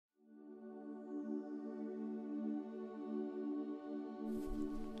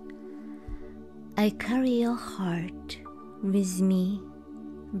I Carry Your Heart with Me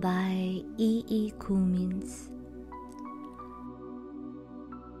by E. Cummins.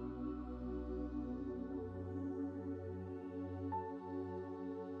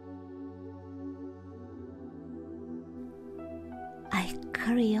 I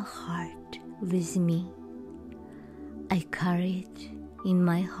carry your heart with me. I carry it in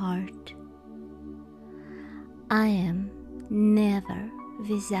my heart. I am never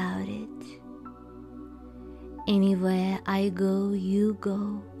without it. Anywhere I go, you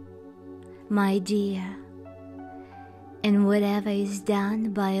go, my dear. And whatever is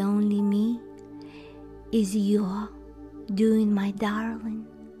done by only me is your doing, my darling.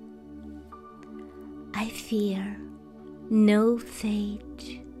 I fear no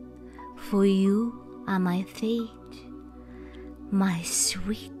fate, for you are my fate, my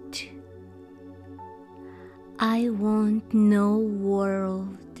sweet. I want no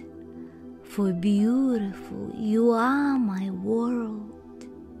world, for beautiful you are my world,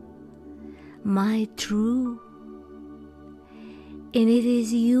 my true. And it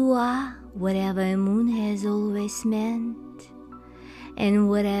is you are whatever a moon has always meant, and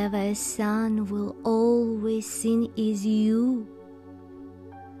whatever a sun will always sing is you.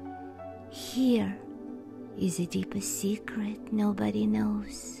 Here is a deeper secret nobody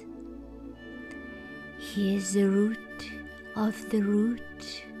knows. Here's the root of the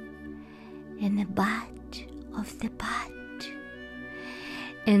root, and the bud of the bud,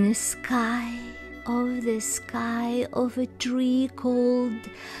 and the sky of a tree called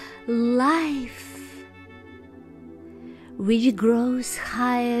life, which grows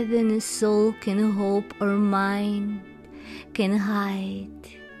higher than a soul can hope or mind can hide.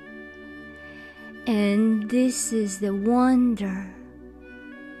 And this is the wonder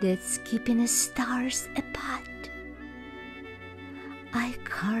that's keeping the stars apart. I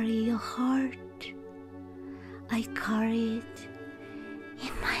carry your heart. I carry it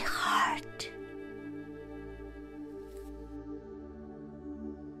in my heart.